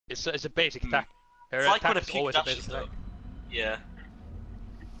It's a basic attack. It's like when a pig dashes though. Yeah.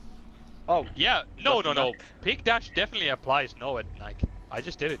 Oh. Yeah, no. Pig dash definitely applies no at like. I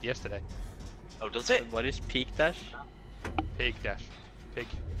just did it yesterday. Oh, does it? What is peak dash? Pig dash. Pig.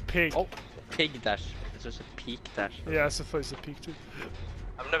 Pig. Oh, pig dash. It's just a peak dash. Yeah, I suppose it's a peak too.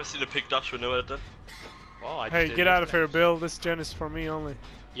 I've never seen a pig dash with no head done. Well, I Hey, just get did out of yesterday. here, Bill. This gen is for me only.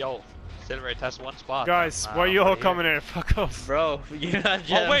 Yo, Silverate has one spot. Guys, why are you all coming here? Fuck off. Bro, you're not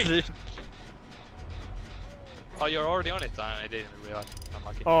Oh, wait. dude. Oh, you're already on it. I didn't realize. I'm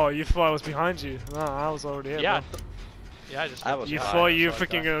lucky. Oh, you thought I was behind you? No, I was already here, yeah. bro. Yeah, I just. I was You behind. thought you saw it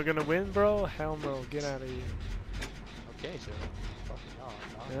freaking back. are gonna win, bro? Hell no, get out of here. Okay, so. Fucking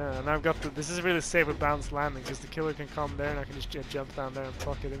no. Yeah, and I've got the. This is really safe with balanced landing because the killer can come there and I can just jump down there and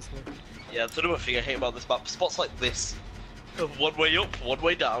fuck it instantly. Yeah, the number thing I hate about this map, spots like this. One way up, one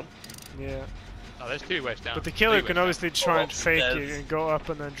way down. Yeah. No, there's 2 ways down. But the killer Three can ways obviously try and fake upstairs. you and go up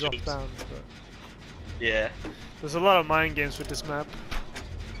and then drop Jumps. down. But Yeah. there's a lot of mind games with this map.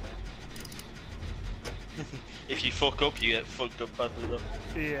 If you fuck up, you get fucked up badly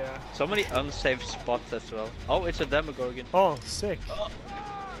though. Yeah. So many unsafe spots as well. Oh, it's a Demogorgon. Oh, sick.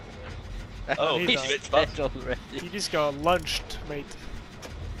 Oh, He he's died. dead already. You just got lunched, mate.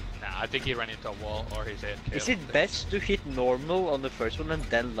 Nah, I think he ran into a wall or he's hit. Is it best to hit normal on the first one and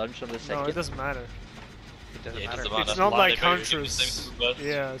then lunge on the No, second? it doesn't matter. It doesn't Yeah, it matter. doesn't matter. It's not like They both do the Huntress. same burst.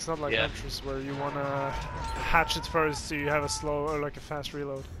 Yeah, it's not like Yeah. Huntress where you wanna hatch it first so you have a slow or like a fast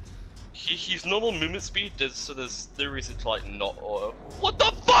reload. His normal movement speed does, so there's no reason to like not auto. What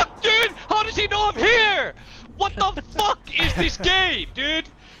the fuck, dude? How does he know I'm here? What the fuck is this game, dude?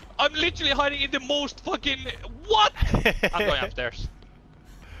 I'm literally hiding in the most fucking. What? I'm going upstairs.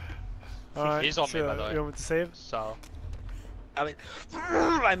 Alright, He's on me, so by the way. you want me to save? So. I mean,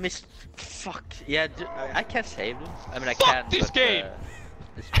 I missed. Fuck. Yeah, I can't save them. I mean, I Fuck can. this but, game!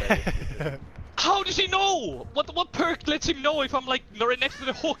 It's better. How does he know? What perk lets him know if I'm like right next to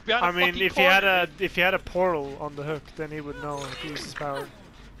the hook behind I the mean, fucking if he had corner? a portal on the hook, then he would know if he uses power.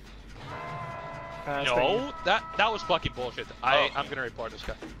 No, that was fucking bullshit. I'm gonna report this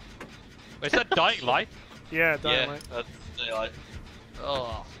guy. Is that dying light? Yeah, Yeah, dynamite. that's daylight.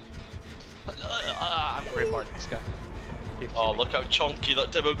 Oh. I'm gonna report this guy. Oh, look how chunky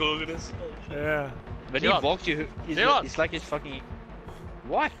that Demogorgon is. Yeah. When he Dylan. walks you, Dylan. it's like it's fucking.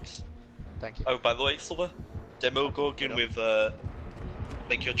 What? Thank you. Oh, by the way, Silver, Demogorgon with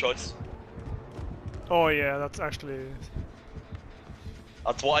make your choice. Oh yeah, that's actually.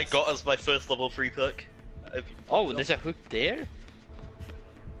 That's what I got as my first level 3 perk. Oh, there's a hook there?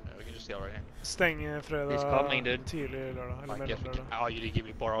 Yeah, we can just see already. Stäng fredag He's coming, dude. 10 lördag, eller mellan lördag. Oh, you didn't give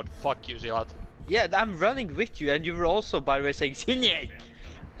me borrowed. Fuck you, Zilat. Yeah, I'm running with you, and you were also, by the way, saying Sinjek!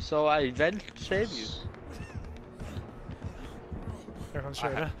 So I then save you. Jag kan I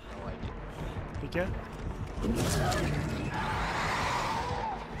köra. have no idea. Vilka?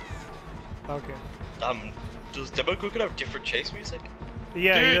 Okay. Does Demogorgon have different chase music?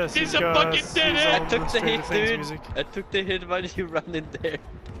 Yeah, Dude, yes, this he's is a got fucking his dead own end. I took the Stranger hit, Things dude! music. I took the hit while you run in there.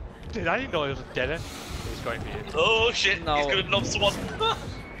 Dude, I didn't know it was a dead end. It was going to be it. Oh shit, No. he's gonna knob someone.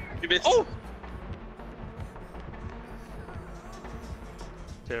 He missed. Oh!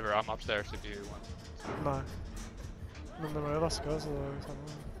 Silver, I'm upstairs if you want. Nej. Men den var raska så...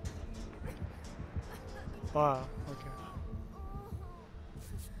 Ah, okej.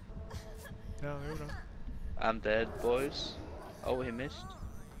 Ja, det är bra. I'm dead, boys. Oh, he missed.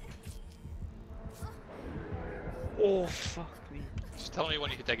 Oh, fuck me. Just tell me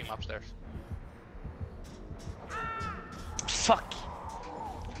when you can take him upstairs. Fuck!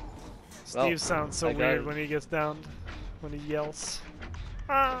 Steve Well, sounds so I got weird it. when he gets downed. When he yells.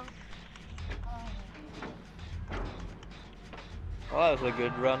 Ah! Well, that was a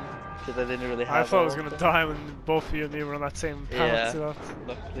good run, because I didn't really have I thought I was all gonna of them. die when both of you and me were on that same path. Yeah. So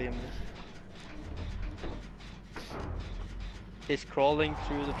Luckily, I missed. He's crawling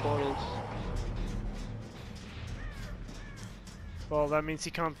through the portals. well, that means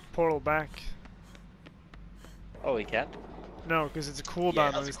he can't portal back. Oh, he can? No, because it's a cooldown Yeah,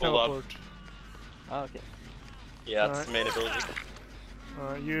 on that's his a cooldown. teleport. Oh, okay. Yeah, that's the main ability.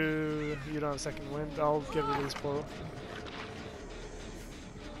 You don't have second wind. I'll get rid of this portal.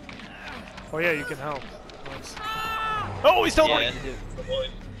 Oh yeah, you can help. Nice. Oh, he's teleporting! Yeah.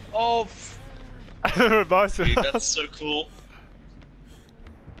 Oh, Nice. Dude, that's so cool.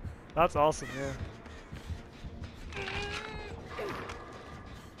 That's awesome, yeah.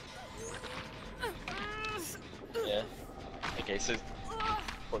 Yeah. Okay, so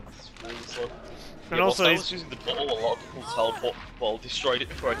one's really slow. And Yeah, also whilst I he's- was using the bottle, a lot of people teleport. Well, destroyed it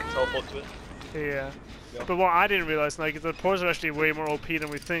before I could teleport to it. Yeah. But what I didn't realize, like, the portals are actually way more OP than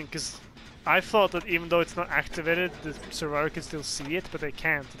we think, because I thought that even though it's not activated, the survivor can still see it, but they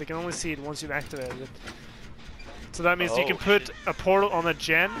can't. They can only see it once you've activated it. So that means you can put a portal on a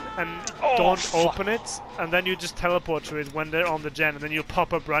gen and don't open it, and then you just teleport to it when they're on the gen, and then you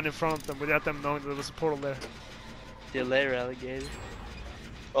pop up right in front of them without them knowing that there was a portal there. See you later, alligator.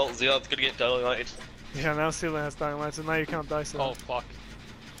 Well, Zeon's gonna get dynamited. Yeah, now Sealand has dying light, so now you can't die. So. Oh fuck.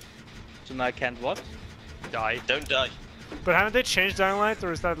 So now I can't what? Die. Don't die. But haven't they changed dying light,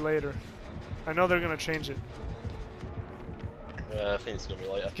 or is that later? I know they're gonna change it. I think it's gonna be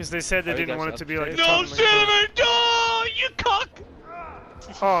later. Because they said they didn't want it to be like a No, tournament. Silver! No! You cock!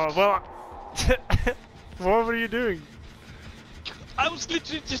 Oh, well... what were you doing? I was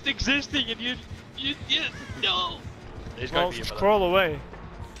literally just existing and you no! He's Well, going to be crawl away.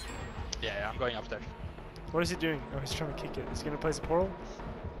 Yeah, I'm going upstairs. What is he doing? Oh, he's trying to kick it. Is he gonna place a portal?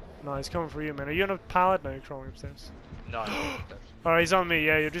 No, he's coming for you, man. Are you on a pallet? No, you're crawling upstairs. No, I'm going upstairs. Alright, he's on me.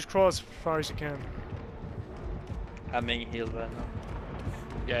 Yeah, you just crawl as far as you can. I'm being healed right now.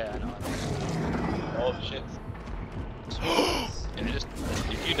 Yeah, I know. Oh shit. Yeah, just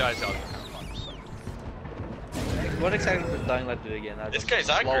if you die, I'll What exactly does dying light do again? I This don't- guy's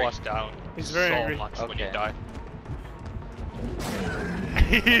angry. slow us down. He's very so angry. much when you Okay. die.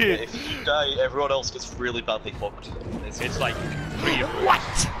 If you die, everyone else gets really badly fucked. It's like 3 or 4.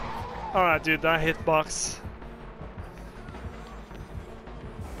 What? Alright, dude, that hitbox.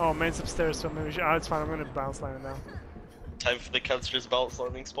 Oh, main's upstairs, so maybe we should. Oh, it's fine. I'm gonna bounce line it now. Time for the cancerous bounce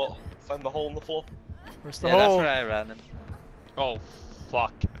landing spot. Find the hole in the floor. Where's the Yeah, that's hole? where I ran in. Oh,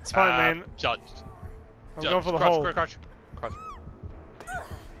 fuck. It's fine, man. Judge. I'm going for the crouch, hole. Crouch.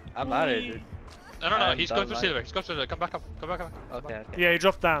 I'm out of here, dude. No, he's going to Dying silver. light. He's going to silver. Come back up. Come back up. Okay, okay. Yeah, you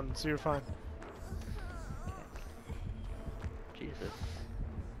dropped down, so you're fine. Jesus.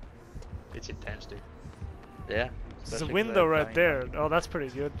 It's intense, dude. Yeah. There's a especially window without right dying there. light. Oh, that's pretty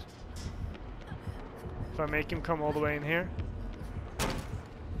good. If I make him come all the way in here.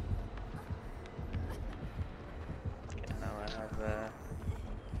 Okay, now I have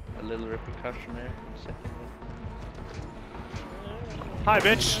a little repercussion there. Hi,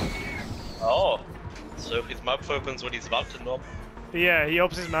 bitch. Oh. So his mouth opens when he's about to knob. Yeah, he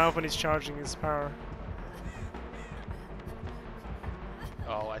opens his mouth when he's charging his power.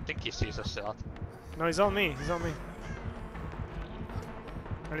 Oh, I think he sees us out. No, he's on me. He's on me.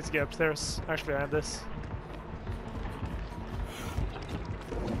 I need to get upstairs. Actually, I have this.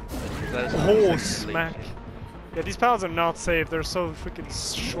 That is Oh, not smack. Yeah, these pallets are not safe. They're so freaking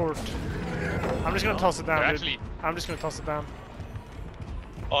short. I'm just gonna toss it down, They're dude. actually- I'm just gonna toss it down.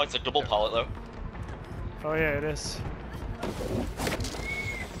 Oh, it's a double pallet though. Oh yeah, it is.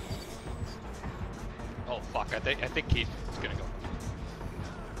 Oh fuck! I think he's gonna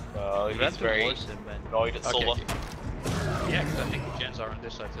go. He's That's very voice him, man. annoyed at Silver. Okay. Yeah, because I think the gens are on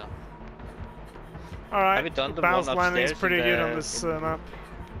this side now. Alright, Have you done the bounce one landing's upstairs pretty in good the- on this map.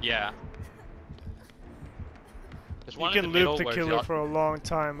 Yeah. There's You one in can the loop middle the where killer Zod- for a long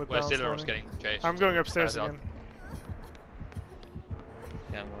time with where bounce Silver was landing. getting chased. I'm going upstairs By Zod. again.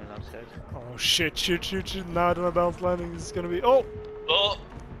 Yeah, I'm going upstairs. Oh shit, shoot. Now I don't have bounce landing. This is gonna be. Oh! Oh,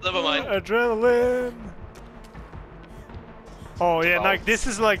 never mind. Adrenaline! Oh yeah, Oh. like this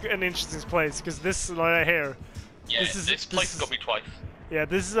is like an interesting place because this right here. Yeah, this this place got me twice. Yeah,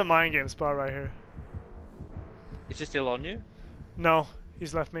 this is a mind game spot right here. Is he still on you? No,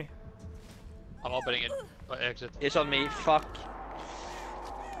 he's left me. I'm opening it. Exit. It's on me. Fuck.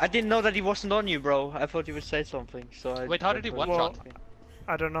 I didn't know that he wasn't on you, bro. I thought you would say something, so I... Wait, how did he Well, one-shot?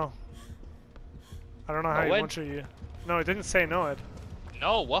 I don't know. I don't know how No, you when- one-shot you. No, it didn't say no, Ed.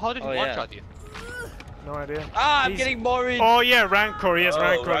 No, what? How did he Oh, yeah. one-shot you? No idea. Ah, I'm He's- getting boring! Oh yeah, Rancor. Yes, Oh,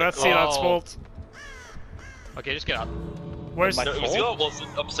 Rancor. That's Rancor. Sealad's fault. Okay, just get out. Where's? My No, it was fault? your was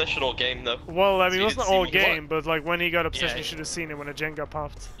obsessional game though. Well, I mean, So it you wasn't didn't see all what you game, but like when he got obsessed, Yeah. you should have seen it when a gen got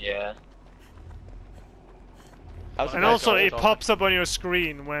popped. Yeah. How's And my also, fault? it also. pops up on your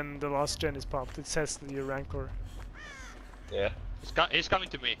screen when the last gen is popped. It says that you're Rancor. Yeah. He's coming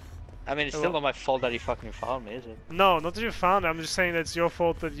to me. I mean, it's still not my fault that he fucking found me, is it? No, not that you found it. I'm just saying that it's your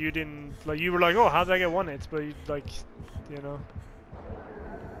fault that you didn't. Like, you were like, oh, how did I get one hit? But you, like, you know.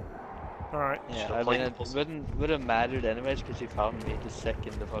 Alright. Yeah, Should've I mean, played it the puzzle. wouldn't mattered anyways because he found me the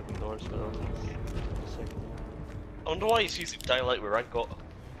second the fucking doors were open. The second. I wonder why he's using Daylight with Rancor.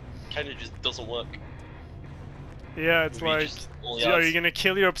 Kinda just doesn't work. Yeah, it's Maybe like. just all he So are has. you gonna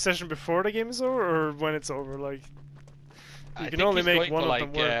kill your obsession before the game is over, or when it's over? Like, I you can think only he's make going one for, of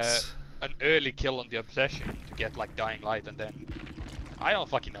them like, works. An early kill on the obsession to get like dying light, and then I don't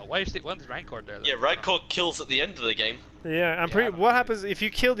fucking know. Why is Rancor there? Then? Yeah, Rancor kills at the end of the game. Yeah, I'm Yeah, pretty. I don't What know. happens if you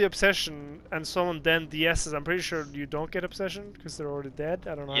kill the obsession and someone then DS's? I'm pretty sure you don't get obsession because they're already dead.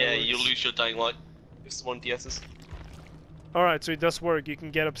 I don't know. Yeah, you lose your dying light if someone DS's. All right, so it does work. You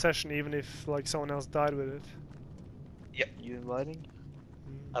can get obsession even if like someone else died with it. You inviting?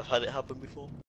 I've had it happen before.